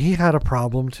gay. But he had a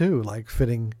problem too, like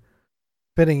fitting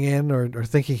in or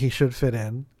thinking he should fit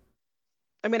in.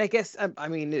 I mean, I guess,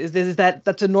 is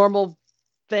that's a normal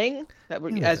thing that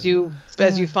as you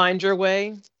find your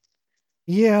way?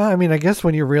 Yeah, I mean, I guess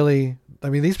when you're really... I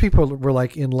mean, these people were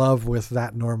like in love with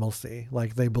that normalcy.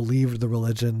 Like they believed the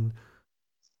religion.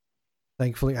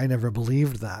 Thankfully, I never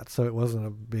believed that, so it wasn't a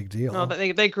big deal. No,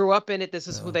 they grew up in it. This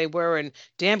is who they were, and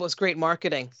damn, it was great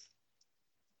marketing.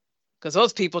 Because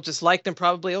those people just liked him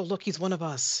probably. Oh, look, he's one of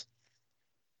us.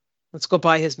 Let's go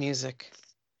buy his music.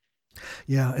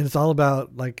 Yeah, and it's all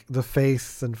about like the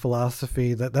faith and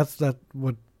philosophy. That's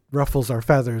what ruffles our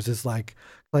feathers is like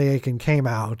Clay Aiken came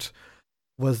out,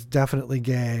 was definitely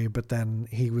gay, but then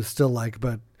he was still like,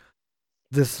 but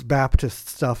this Baptist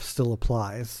stuff still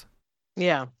applies.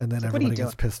 Yeah. And then everybody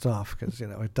gets pissed off because,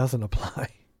 it doesn't apply.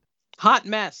 Hot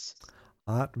mess.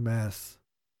 Hot mess.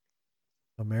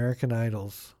 American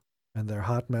Idols and their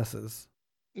hot messes.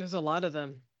 There's a lot of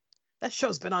them. That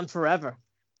show's been on forever.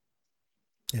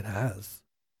 It has.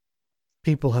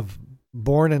 People have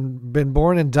been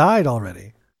born and died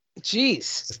already.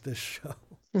 Jeez. At this show.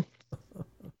 I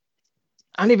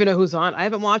don't even know who's on. I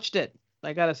haven't watched it.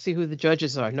 I got to see who the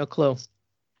judges are. No clue.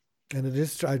 And it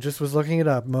is, I just was looking it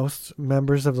up. Most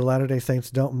members of the Latter-day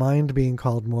Saints don't mind being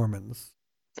called Mormons.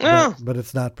 But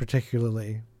it's not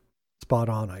particularly spot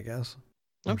on, I guess.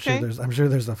 I'm sure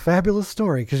there's a fabulous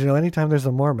story because, anytime there's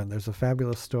a Mormon, there's a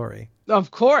fabulous story.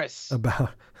 Of course.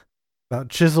 About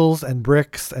chisels and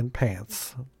bricks and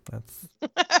pants. That's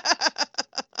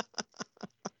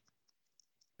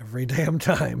every damn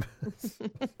time.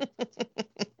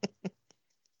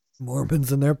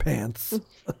 Mormons in their pants.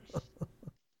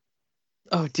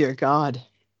 Oh dear God.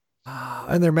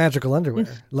 And their magical underwear.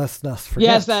 Lest us forget.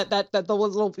 Yes, that the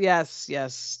little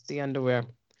yes, the underwear.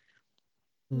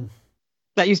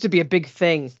 That used to be a big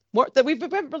thing. We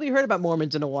haven't really heard about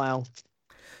Mormons in a while.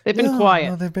 They've been quiet.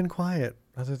 No, they've been quiet.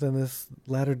 Other than this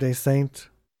Latter-day Saint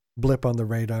blip on the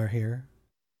radar here.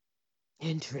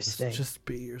 Interesting. Just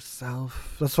be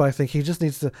yourself. That's why I think he just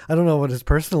needs to... I don't know what his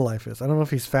personal life is. I don't know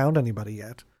if he's found anybody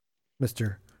yet,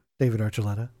 Mr. David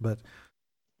Archuleta, but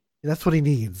that's what he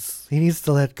needs. He needs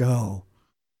to let go.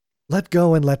 Let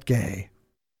go and let gay.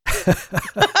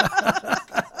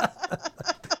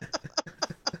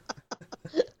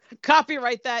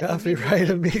 Copyright that. Copyright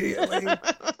immediately.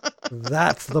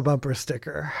 That's the bumper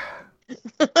sticker.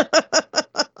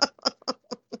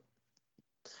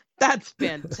 That's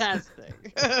fantastic.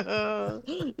 And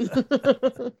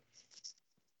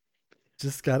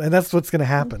that's what's going to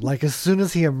happen. Like as soon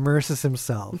as he immerses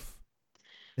himself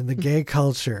in the gay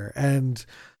culture and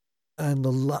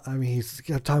he's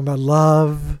talking about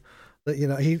love,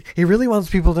 that he really wants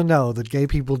people to know that gay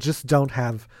people just don't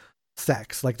have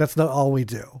sex. Like that's not all we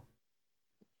do.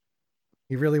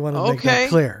 He really wanted to make that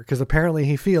clear because apparently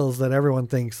he feels that everyone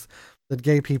thinks that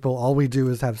gay people, all we do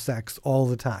is have sex all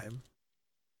the time.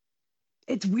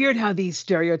 It's weird how these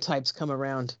stereotypes come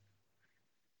around.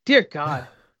 Dear God.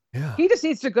 Yeah. He just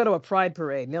needs to go to a pride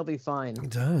parade and he'll be fine. He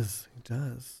does.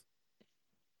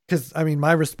 Because,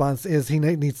 my response is he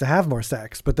needs to have more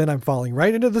sex, but then I'm falling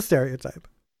right into the stereotype.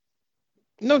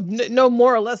 No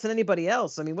more or less than anybody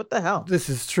else. What the hell? This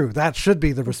is true. That should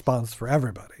be the response for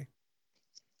everybody.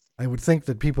 I would think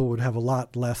that people would have a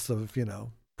lot less of,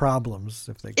 problems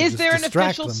if they could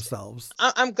distract themselves.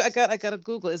 I gotta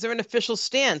Google. Is there an official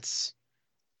stance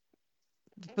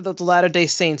for the Latter-day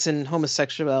Saints in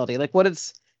homosexuality? Like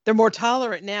they're more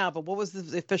tolerant now, but what was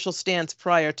the official stance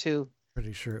prior to?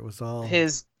 Pretty sure it was all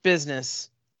his business.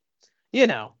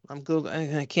 I'm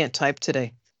Googling. I can't type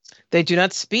today. They do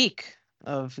not speak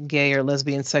of gay or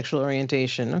lesbian sexual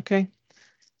orientation. Okay.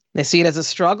 They see it as a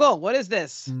struggle. What is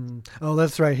this? Oh,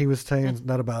 that's right. He was saying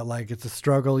that about like it's a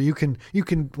struggle. You can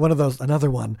another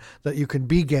one that you can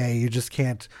be gay, you just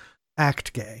can't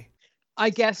act gay. I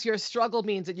guess your struggle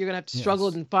means that you're going to have to struggle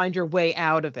and find your way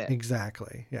out of it.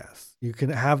 Exactly. Yes. You can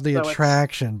have the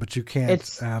attraction, but you can't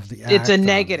have the act. It's a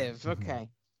negative. Okay.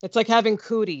 It's like having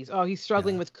cooties. Oh, he's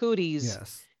struggling with cooties.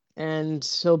 Yes. And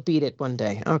he'll beat it one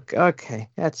day. Okay.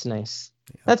 That's nice.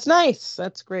 Yeah. That's nice.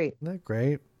 That's great. Isn't that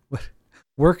great?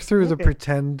 Work through the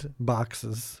pretend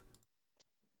boxes.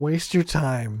 Waste your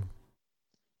time.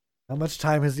 How much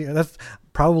time has he... That's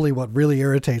probably what really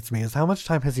irritates me is how much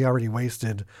time has he already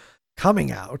wasted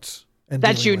coming out and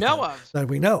that you know of. That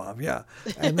we know of, yeah.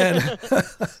 And then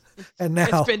and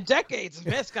now it's been decades of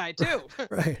this guy too.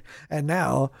 Right. And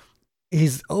now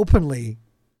he's openly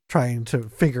trying to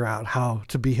figure out how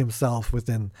to be himself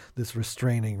within this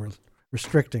restricting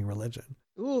religion.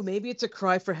 Ooh, maybe it's a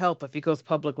cry for help if he goes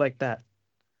public like that.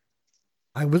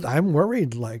 I'm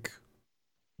worried.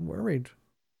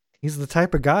 He's the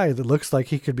type of guy that looks like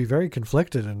he could be very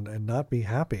conflicted and not be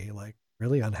happy, like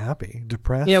really unhappy,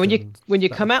 depressed. Yeah, when you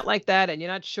come out like that and you're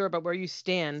not sure about where you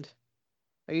stand,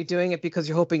 are you doing it because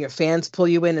you're hoping your fans pull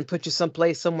you in and put you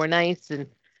somewhere nice? And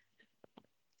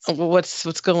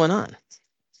what's going on?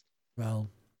 Well,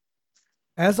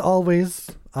 as always,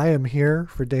 I am here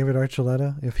for David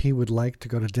Archuleta. If he would like to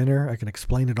go to dinner, I can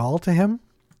explain it all to him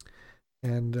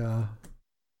and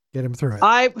get him through it.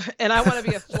 I want to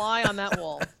be a fly on that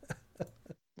wall.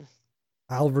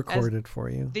 I'll record it for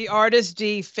you. The artist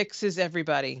D fixes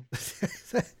everybody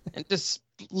and just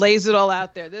lays it all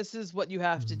out there. This is what you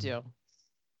have to do.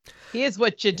 Here's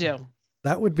what you do.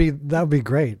 That would be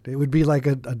great. It would be like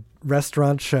a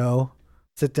restaurant show.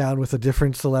 Sit down with a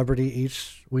different celebrity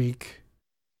each week,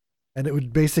 and it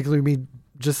would basically be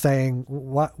just saying,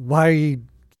 why are you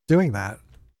doing that?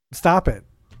 Stop it.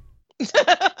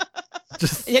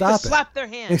 Just you stop have to slap their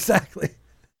hand. Exactly.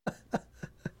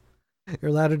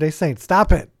 You're Latter-day Saint.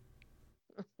 Stop it.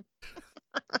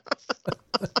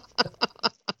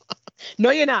 No,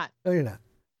 you're not. No, you're not.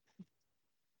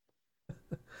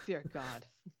 Dear God.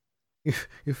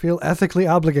 You feel ethically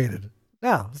obligated.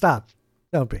 No, stop.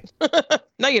 Don't be.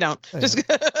 No, you don't. No, Just.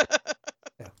 Yeah.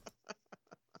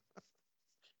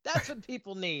 That's what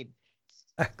people need.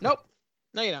 Nope.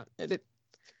 No, you don't.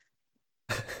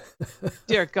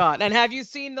 Dear God. And have you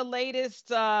seen the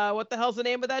latest, what the hell's the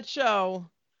name of that show?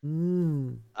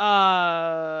 What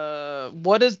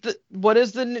is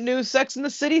the new Sex in the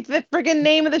City, the friggin'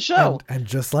 name of the show? And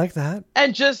just like that.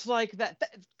 And just like that.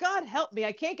 God help me.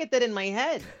 I can't get that in my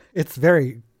head. It's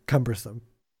very cumbersome.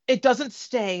 It doesn't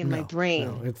stay in my brain.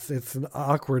 No, it's an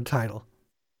awkward title.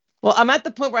 Well, I'm at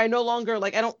the point where I no longer I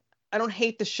don't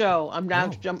hate the show. I'm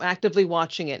actively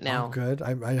watching it now. Oh, good.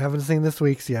 I haven't seen this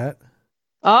week's yet.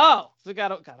 Oh, we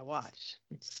gotta watch.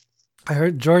 I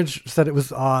heard George said it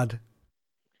was odd.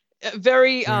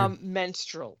 Very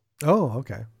menstrual. Oh,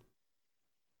 okay.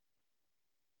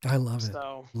 I love it.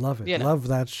 So, love it. you know. Love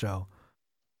that show.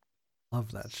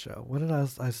 Love that show. What did I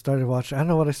started watching? I don't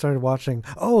know what I started watching.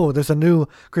 Oh, there's a new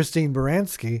Christine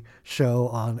Baranski show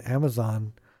on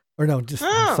Amazon. Or no,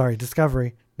 sorry,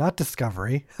 Discovery. Not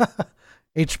Discovery.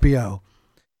 HBO.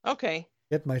 Okay.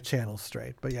 Get my channel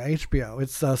straight. But yeah, HBO.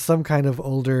 It's some kind of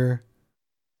old New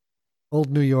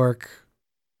York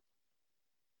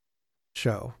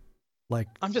show.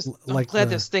 I'm glad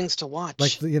there's things to watch.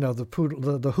 Like the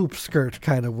poodle, the hoop skirt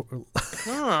kind of.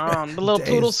 The little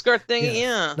poodle skirt thing,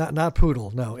 yeah. Not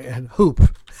poodle, no, and hoop.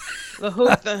 The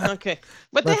hoop, okay.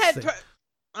 But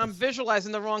I'm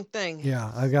visualizing the wrong thing.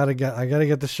 Yeah, I gotta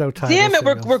get the show title. Damn it,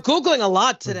 we're googling a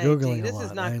lot today. This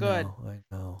is not good. I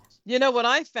know. You know what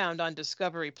I found on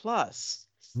Discovery Plus?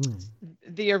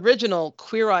 The original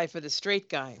Queer Eye for the Straight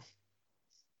Guy.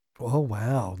 Oh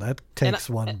wow, that takes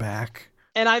one back.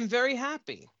 And I'm very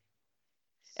happy.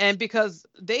 And because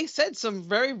they said some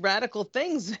very radical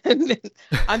things, and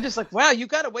I'm just like, wow, you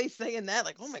got away saying that.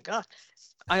 Like, oh my God,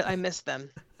 I miss them.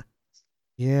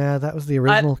 Yeah, that was the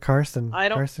original Carson. I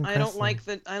don't like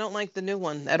the new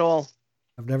one at all.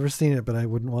 I've never seen it, but I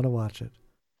wouldn't want to watch it.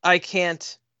 I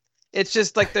can't. It's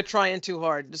just like they're trying too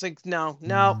hard. Just like,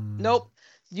 nope.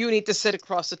 You need to sit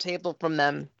across the table from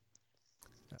them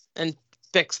and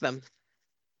fix them.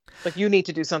 Like, you need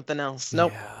to do something else.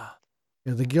 Nope.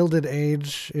 Yeah, The Gilded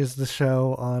Age is the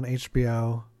show on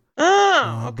HBO.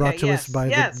 Oh, okay. Brought to us by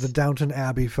the Downton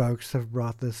Abbey folks have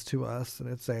brought this to us, and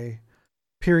it's a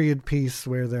period piece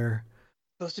where they're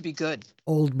supposed to be good.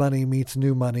 Old money meets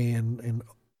new money in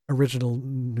original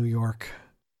New York.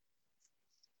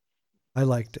 I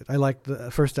liked it. I liked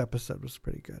the first episode. Was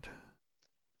pretty good.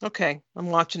 Okay, I'm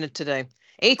watching it today.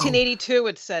 1882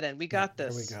 it's set in. We got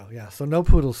this. There we go. Yeah, so no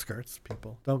poodle skirts,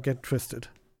 people. Don't get twisted.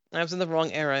 I was in the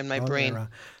wrong era in my brain. Era.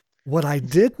 What I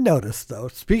did notice, though,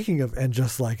 speaking of And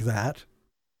Just Like That,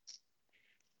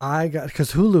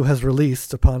 because Hulu has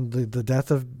released upon the death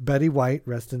of Betty White,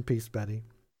 rest in peace, Betty.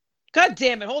 God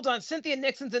damn it. Hold on. Cynthia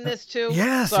Nixon's in this, too?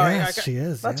 Yes, she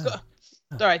is. Let's go.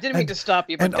 Sorry, I didn't mean to stop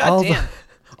you, but goddamn.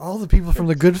 All the people from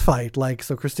The Good Fight,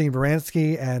 so Christine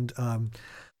Baranski and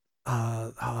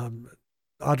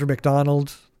Audra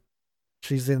McDonald,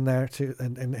 she's in there too,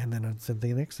 and then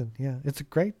Cynthia Nixon. Yeah, it's a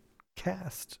great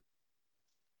cast.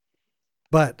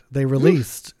 But they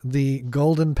released The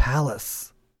Golden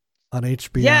Palace on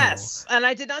HBO. Yes, and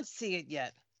I did not see it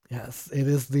yet. Yes, it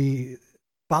is the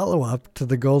follow-up to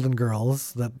The Golden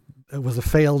Girls. That it was a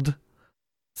failed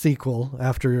sequel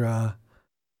after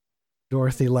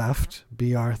Dorothy left,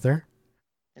 B. Arthur.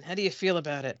 And how do you feel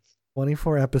about it?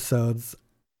 24 episodes.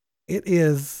 It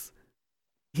is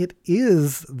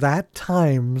that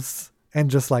times and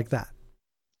just like that.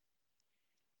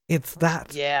 It's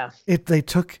that. Yeah. They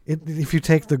took it. If you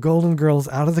take the Golden Girls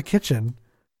out of the kitchen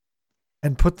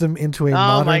and put them into a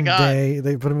modern day,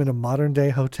 they put them in a modern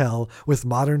day hotel with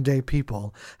modern day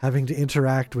people having to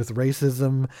interact with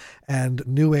racism and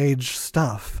new age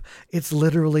stuff. It's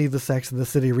literally the Sex and the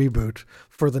City reboot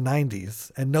for the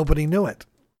 90s, and nobody knew it.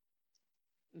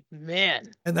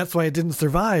 Man. And that's why it didn't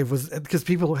survive, was because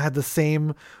people had the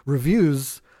same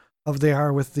reviews of they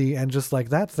are with the and just like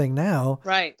that thing now.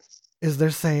 Right. Is they're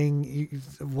saying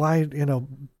why,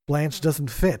 Blanche doesn't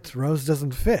fit, Rose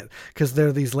doesn't fit, because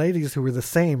they're these ladies who were the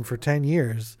same for 10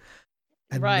 years.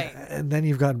 And, right. And then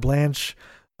you've got Blanche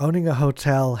owning a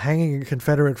hotel, hanging a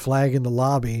Confederate flag in the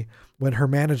lobby when her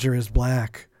manager is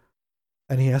black.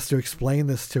 And he has to explain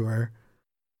this to her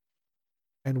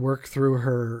and work through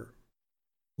her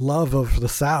love of the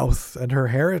South and her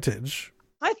heritage.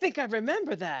 I think I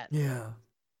remember that. Yeah.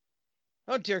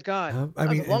 Oh, dear God. I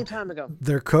mean, a long time ago.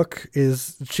 Their cook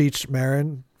is Cheech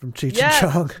Marin from Cheech and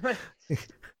Chong.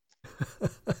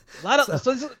 A lot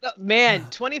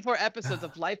of 24 episodes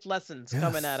of life lessons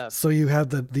coming at us. So you have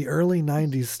the early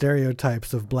 90s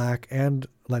stereotypes of black and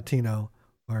Latino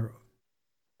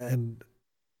and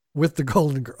with the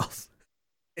Golden Girls.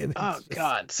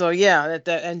 God. So yeah,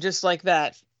 and just like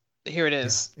that, here it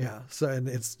is. Yeah. So, and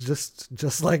it's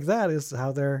just like that is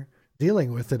how they're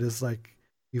dealing with it, is like,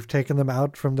 you've taken them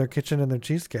out from their kitchen and their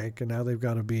cheesecake, and now they've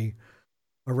got to be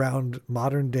around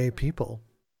modern day people.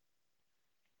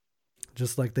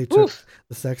 Just like they took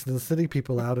the Sex and the City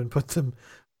people out and put them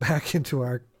back into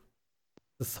our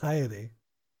society.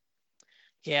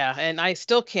 Yeah, and I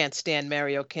still can't stand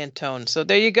Mario Cantone. So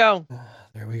there you go.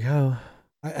 There we go.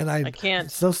 I can't.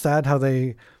 It's so sad how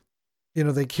they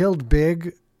killed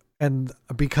Big, and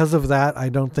because of that, I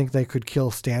don't think they could kill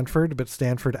Stanford, but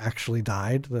Stanford actually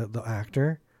died, the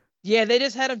actor. Yeah, they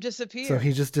just had him disappear. So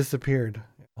he just disappeared.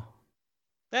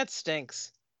 That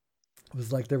stinks. It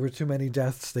was like there were too many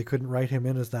deaths. They couldn't write him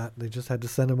in as that. They just had to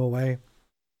send him away.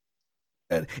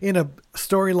 And in a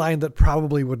storyline that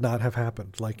probably would not have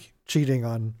happened, like cheating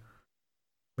on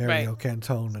Mario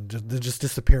Cantone and just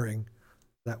disappearing.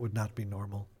 That would not be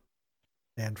normal.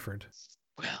 Stanford.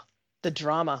 Well, the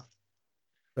drama.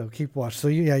 So keep watching. So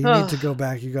you need to go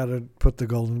back. You got to put the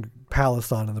Golden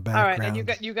Palace on in the background. All right,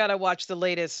 and you got to watch the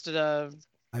latest. I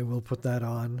will put that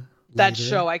on. That later.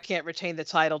 show I can't retain the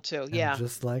title to. Yeah,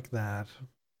 just like that.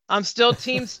 I'm still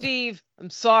Team Steve. I'm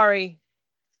sorry.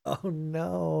 Oh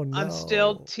no! I'm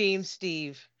still Team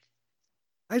Steve.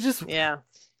 I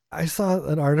saw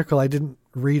an article. I didn't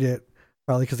read it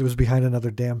probably because it was behind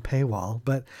another damn paywall,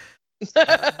 but.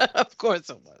 Of course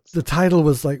it was. The title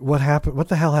was like, what happened? What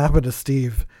the hell happened to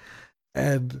Steve?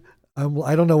 And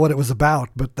I don't know what it was about,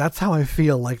 but that's how I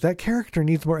feel. Like, that character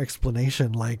needs more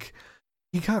explanation. Like,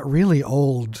 he got really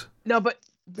old. No, but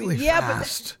really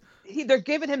fast. But they're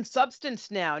giving him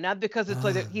substance now, not because it's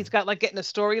like he's got like getting a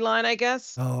storyline, I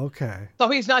guess. Oh, okay. So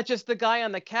he's not just the guy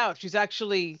on the couch. He's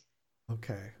actually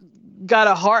got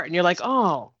a heart, and you're like,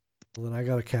 oh. Well, then I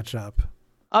got to catch up.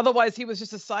 Otherwise, he was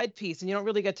just a side piece, and you don't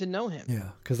really get to know him. Yeah,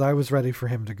 because I was ready for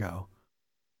him to go.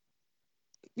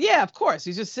 Yeah, of course.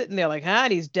 He's just sitting there like,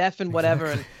 and he's deaf and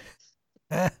whatever.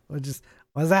 And what's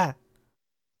that?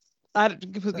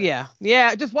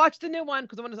 Yeah. Just watch the new one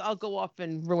because I'll go off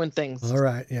and ruin things. All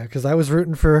right, yeah, because I was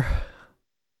rooting for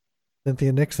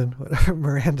Cynthia Nixon, whatever,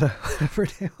 Miranda, whatever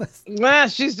her name was. Well,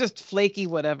 she's just flaky,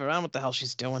 whatever. I don't know what the hell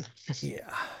she's doing. Yeah.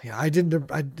 I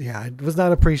was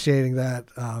not appreciating that.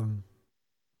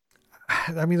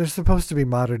 I mean, they're supposed to be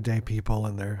modern day people,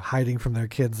 and they're hiding from their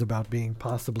kids about being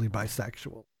possibly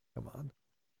bisexual. Come on,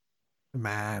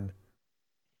 man.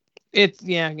 I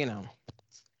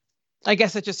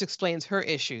guess it just explains her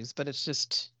issues, but it's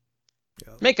just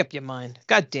make up your mind.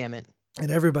 God damn it. And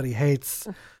everybody hates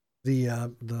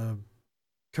the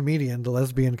comedian, the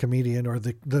lesbian comedian, or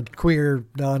the queer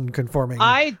non-conforming.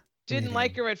 I didn't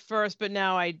like her at first, but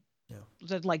now I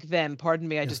didn't like them. Pardon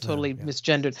me, I just totally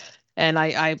misgendered. And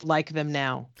I like them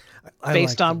now,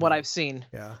 based on what I've seen.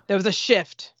 Yeah, there was a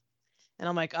shift, and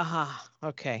I'm like,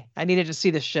 okay. I needed to see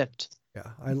the shift.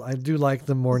 Yeah, I do like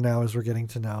them more now as we're getting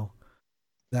to know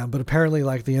them. But apparently,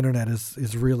 like, the internet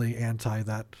is really anti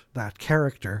that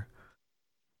character,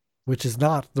 which is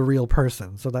not the real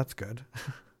person. So that's good.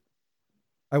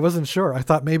 I wasn't sure. I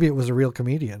thought maybe it was a real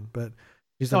comedian, but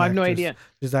she's I have no idea.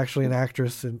 She's actually an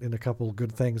actress in a couple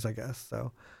good things, I guess.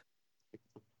 So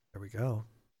there we go.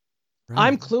 Right.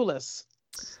 I'm clueless.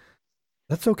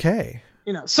 That's okay.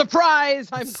 Surprise!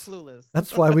 I'm clueless.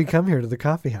 That's why we come here to the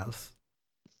coffee house.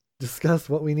 Discuss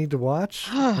what we need to watch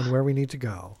and where we need to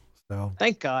go. So,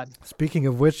 thank God. Speaking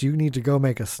of which, you need to go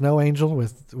make a snow angel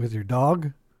with your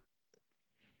dog.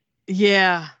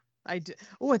 Yeah, I do.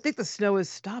 Oh, I think the snow is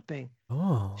stopping.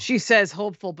 Oh. She says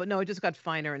hopeful, but no, it just got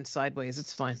finer and sideways.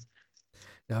 It's fine.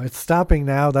 No, it's stopping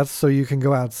now. That's so you can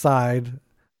go outside,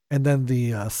 and then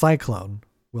the cyclone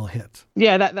will hit.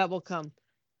 Yeah, that will come.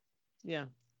 Yeah.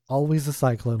 Always a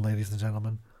cyclone, ladies and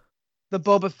gentlemen. The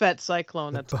Boba Fett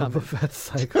cyclone that's coming. Boba Fett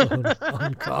cyclone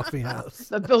on Coffee House.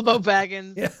 The Bilbo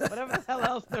Baggins. Yeah. Whatever the hell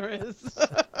else there is.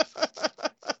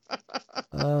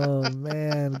 Oh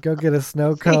man, go get a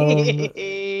snow cone,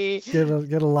 get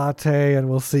a latte, and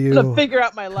we'll see you. To figure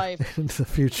out my life in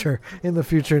the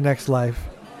future, next life.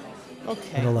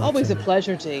 Okay. Always a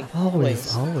pleasure, Dee.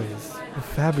 Always. A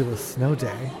fabulous snow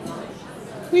day.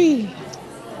 Whee.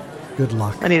 Good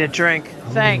luck. I need a drink.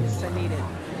 Thanks. I need it.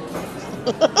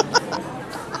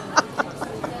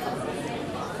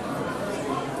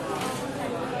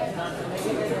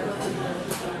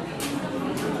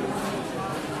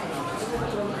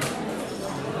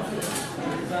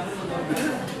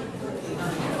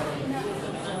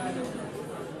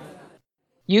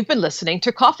 You've been listening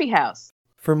to Coffee House.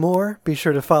 For more, be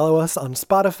sure to follow us on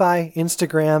Spotify,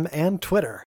 Instagram, and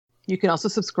Twitter. You can also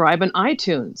subscribe on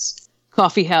iTunes.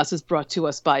 Coffee House is brought to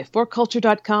us by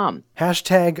forculture.com.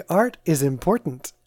 #art is important.